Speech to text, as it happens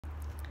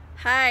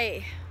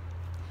Hi.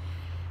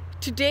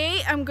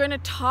 Today I'm going to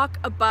talk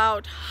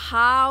about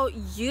how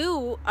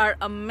you are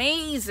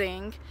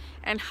amazing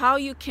and how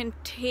you can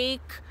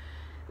take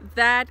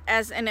that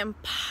as an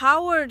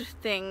empowered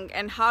thing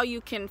and how you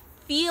can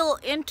feel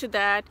into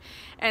that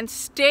and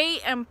stay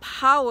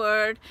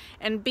empowered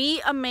and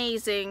be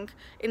amazing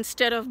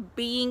instead of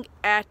being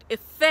at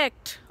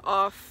effect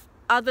of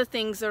other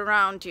things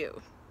around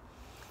you.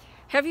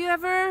 Have you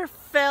ever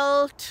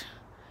felt,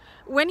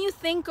 when you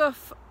think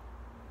of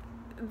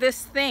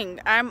this thing,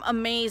 I'm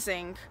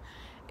amazing,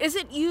 is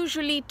it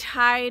usually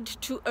tied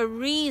to a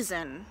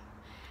reason?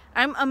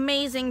 I'm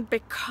amazing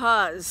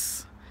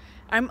because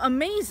I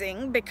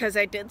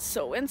did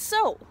so and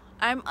so.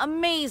 I'm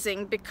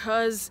amazing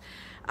because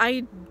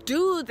I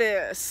do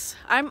this.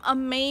 I'm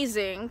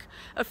amazing.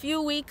 A few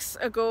weeks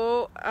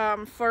ago,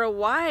 for a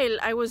while,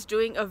 I was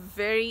doing a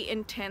very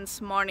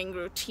intense morning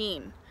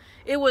routine.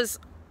 It was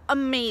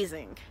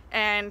amazing.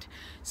 And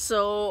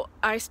so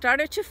I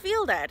started to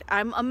feel that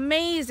I'm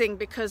amazing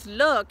because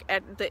look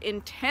at the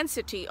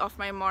intensity of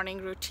my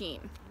morning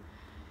routine.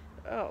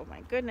 Oh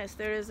my goodness,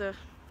 there is a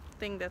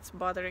thing that's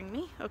bothering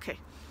me. Okay.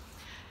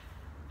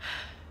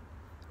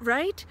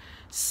 Right?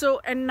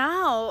 So, and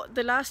now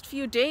the last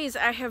few days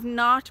I have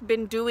not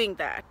been doing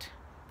that.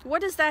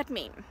 What does that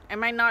mean?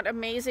 Am I not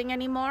amazing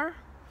anymore?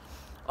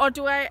 Or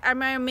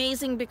am I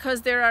amazing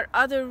because there are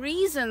other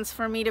reasons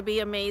for me to be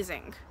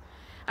amazing?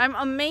 I'm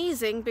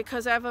amazing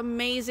because I have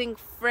amazing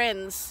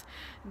friends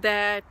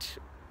that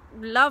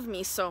love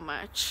me so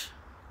much,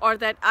 or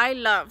that I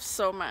love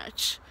so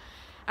much.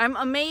 I'm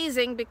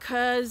amazing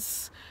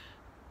because,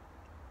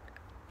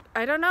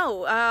 I don't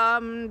know,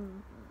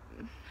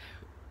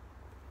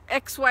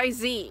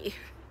 XYZ,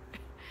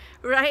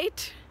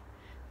 right?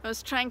 I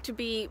was trying to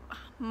be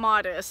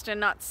modest and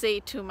not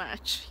say too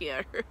much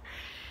here.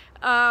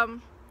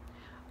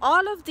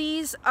 All of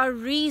these are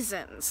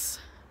reasons.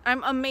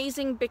 I'm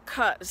amazing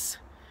because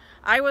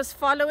I was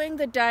following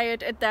the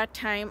diet at that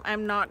time,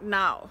 I'm not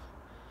now.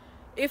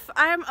 If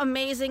I'm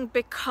amazing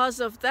because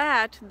of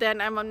that, then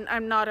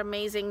I'm not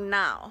amazing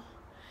now.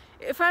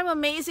 If I'm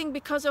amazing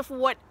because of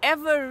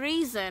whatever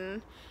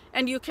reason,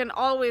 and you can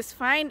always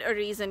find a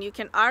reason, you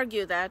can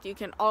argue that, you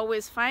can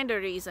always find a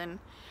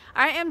reason,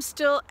 I am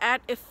still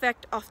at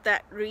effect of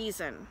that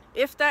reason.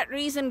 If that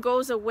reason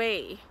goes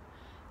away,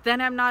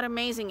 then I'm not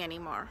amazing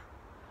anymore.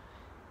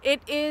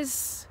 It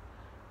is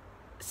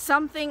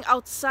something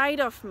outside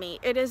of me.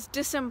 It is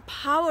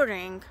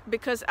disempowering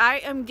because I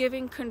am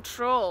giving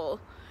control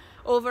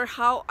over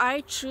how I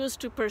choose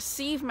to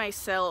perceive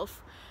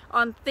myself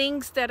on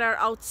things that are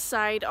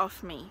outside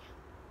of me.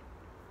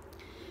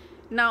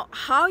 Now,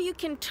 how you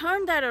can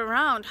turn that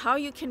around, how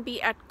you can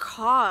be at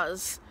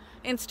cause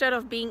instead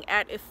of being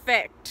at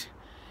effect,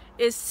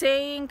 is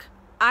saying,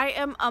 I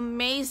am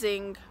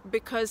amazing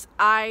because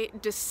I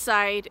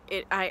decide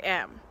I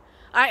am.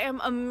 I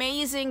am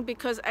amazing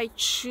because I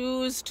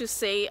choose to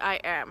say I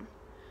am.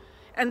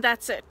 And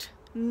that's it.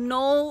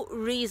 No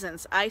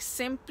reasons. I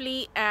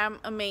simply am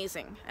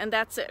amazing. And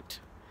that's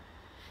it.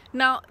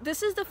 Now,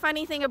 this is the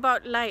funny thing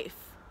about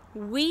life.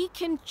 We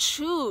can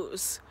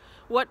choose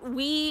what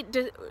we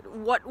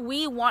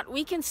want.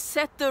 We can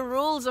set the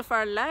rules of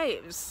our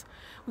lives.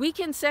 We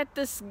can set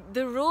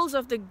the rules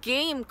of the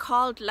game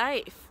called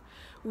life.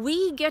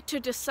 We get to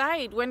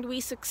decide when we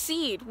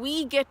succeed.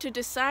 We get to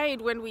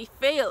decide when we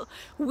fail.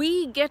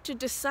 We get to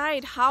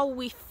decide how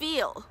we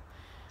feel.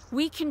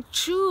 We can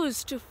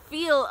choose to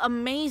feel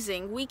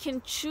amazing. We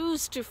can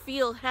choose to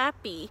feel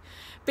happy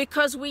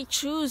because we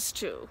choose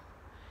to,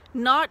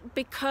 not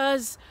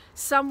because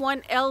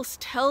someone else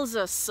tells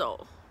us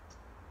so.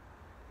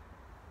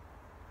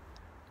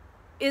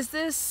 Is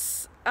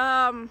this,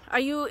 are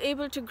you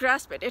able to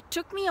grasp it? It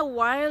took me a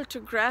while to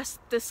grasp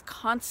this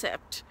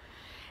concept.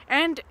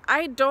 And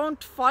I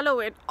don't follow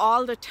it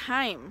all the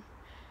time.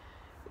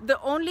 The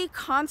only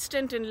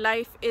constant in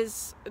life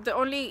is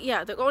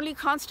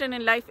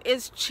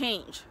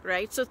change,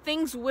 right? So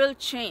things will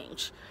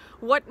change.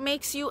 What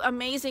makes you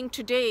amazing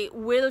today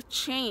will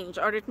change,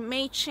 or it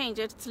may change.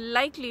 It's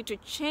likely to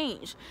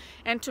change.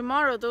 And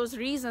tomorrow those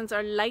reasons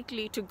are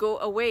likely to go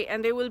away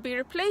and they will be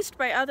replaced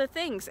by other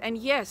things. And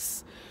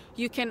yes,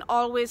 you can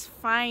always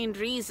find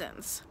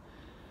reasons.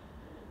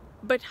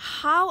 But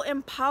how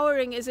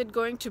empowering is it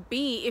going to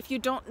be if you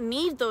don't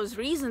need those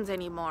reasons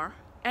anymore?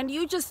 And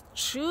you just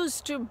choose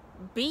to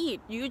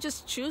be, you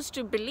just choose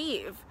to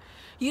believe.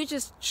 You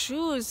just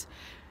choose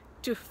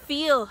to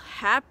feel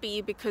happy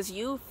because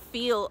you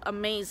feel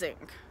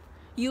amazing.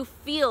 You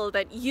feel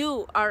that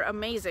you are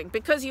amazing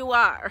because you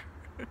are.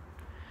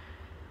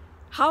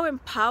 How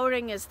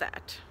empowering is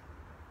that?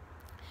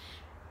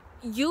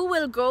 You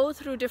will go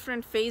through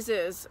different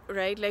phases,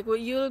 right? Like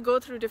you'll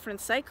go through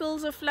different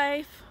cycles of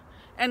life.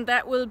 And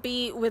that will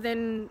be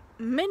within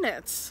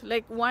minutes.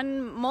 Like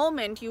one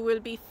moment you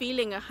will be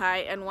feeling a high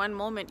and one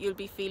moment you'll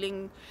be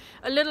feeling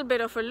a little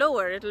bit of a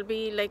lower. It'll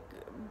be like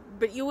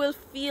but you will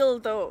feel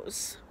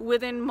those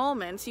within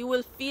moments. You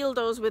will feel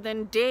those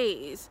within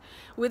days.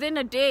 Within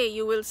a day,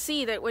 you will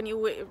see that when you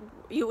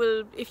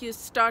will, if you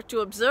start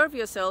to observe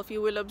yourself,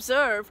 you will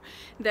observe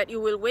that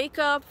you will wake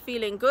up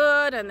feeling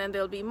good, and then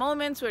there'll be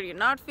moments where you're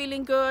not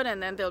feeling good,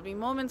 and then there'll be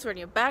moments when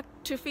you're back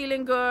to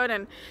feeling good,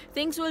 and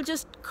things will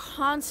just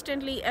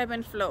constantly ebb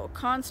and flow,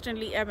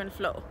 constantly ebb and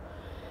flow.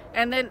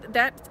 And then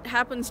that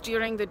happens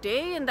during the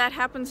day, and that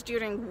happens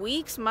during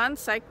weeks,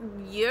 months, like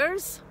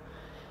years.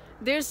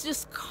 There's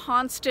just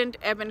constant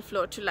ebb and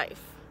flow to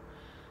life.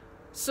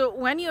 So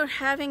when you're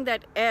having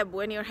that ebb,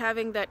 when you're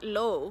having that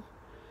low,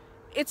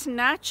 it's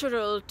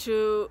natural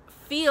to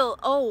feel,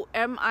 oh,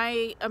 am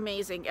I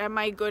amazing? Am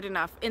I good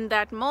enough in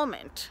that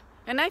moment?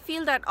 And I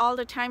feel that all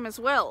the time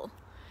as well.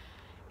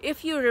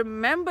 If you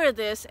remember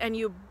this and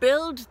you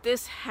build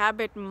this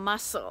habit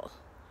muscle,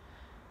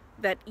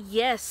 that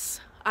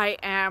yes, I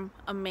am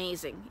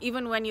amazing.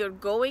 Even when you're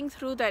going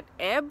through that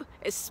ebb,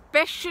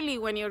 especially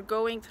when you're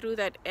going through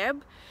that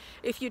ebb,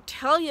 if you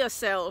tell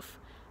yourself,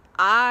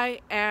 I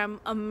am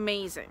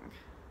amazing,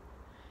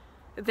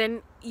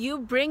 then you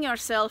bring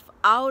yourself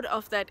out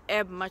of that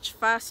ebb much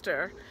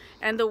faster.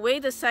 And the way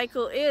the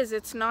cycle is,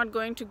 it's not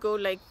going to go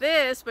like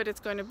this, but it's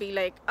going to be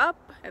like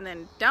up and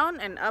then down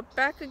and up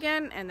back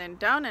again, and then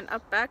down and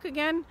up back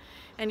again.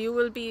 And you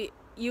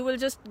will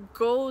just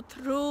go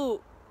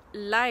through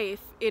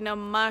life in a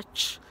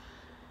much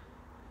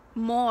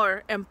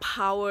more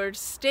empowered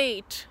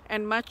state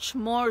and much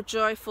more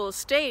joyful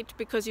state,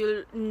 because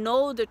you'll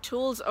know the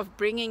tools of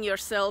bringing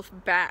yourself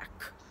back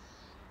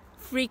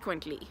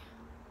frequently.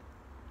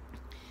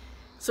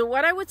 So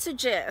what I would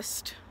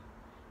suggest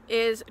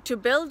is to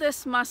build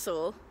this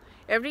muscle.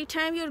 Every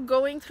time you're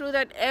going through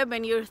that ebb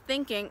and you're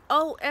thinking,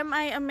 oh, am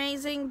I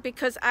amazing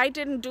because I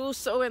didn't do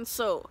so and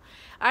so,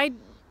 I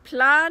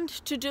planned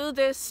to do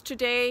this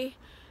today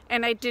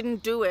and I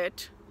didn't do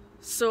it,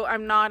 so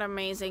I'm not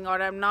amazing,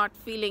 or I'm not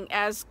feeling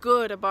as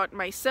good about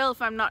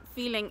myself, I'm not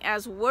feeling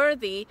as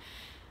worthy.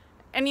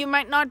 And you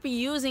might not be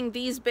using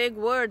these big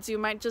words, you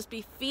might just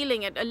be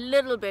feeling it a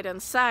little bit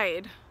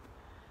inside.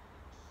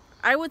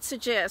 I would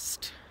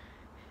suggest,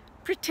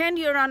 pretend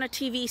you're on a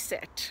TV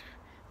set.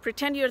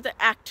 Pretend you're the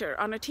actor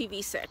on a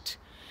TV set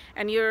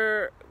and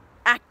you're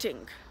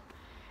acting.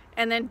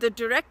 And then the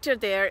director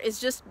there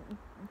is just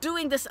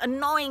doing this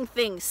annoying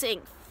thing,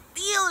 saying,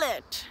 feel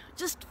it,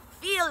 just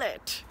feel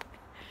it.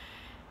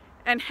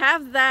 And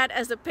have that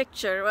as a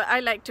picture. Well, I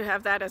like to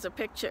have that as a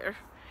picture.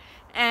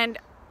 And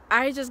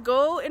I just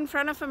go in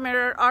front of a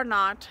mirror or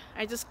not.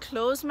 I just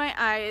close my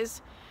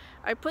eyes.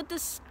 I put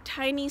this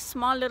tiny,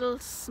 small little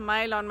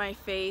smile on my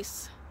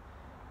face.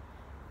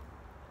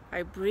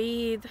 I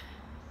breathe.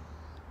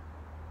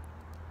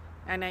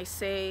 And I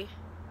say,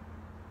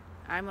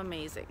 I'm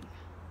amazing.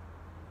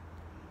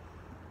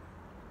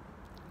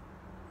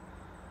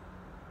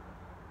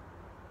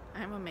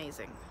 I'm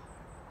amazing.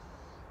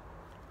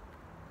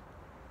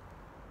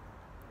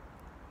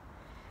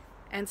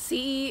 And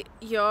see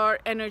your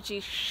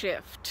energy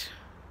shift.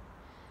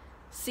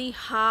 See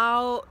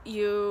how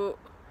you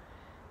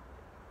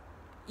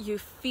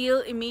feel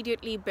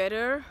immediately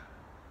better,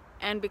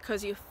 and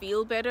because you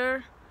feel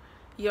better,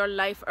 your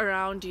life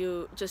around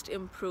you just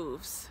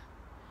improves.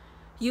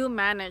 You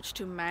manage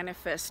to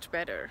manifest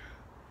better.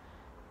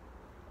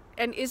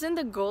 And isn't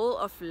the goal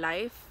of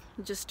life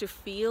just to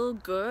feel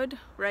good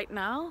right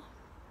now?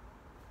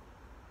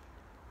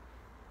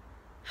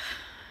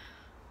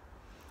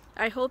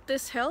 I hope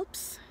this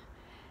helps.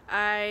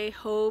 I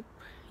hope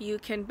you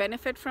can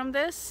benefit from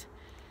this.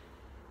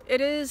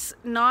 It is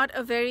not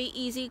a very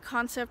easy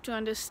concept to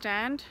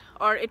understand,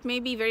 or it may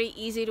be very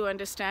easy to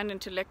understand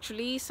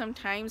intellectually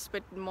sometimes,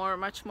 but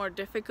much more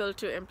difficult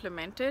to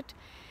implement it.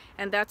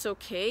 And that's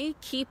okay.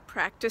 Keep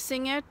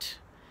practicing it.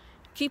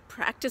 Keep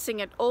practicing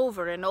it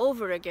over and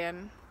over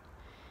again,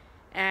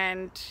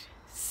 and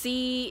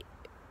see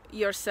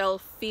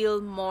yourself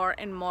feel more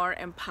and more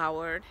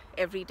empowered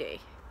every day.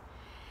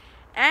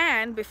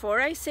 And before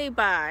I say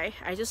bye,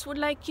 I just would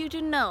like you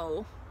to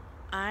know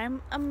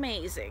I'm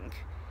amazing,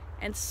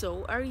 and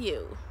so are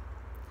you.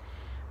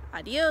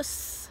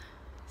 Adios.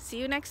 See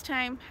you next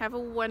time. Have a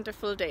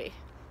wonderful day.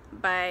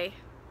 Bye.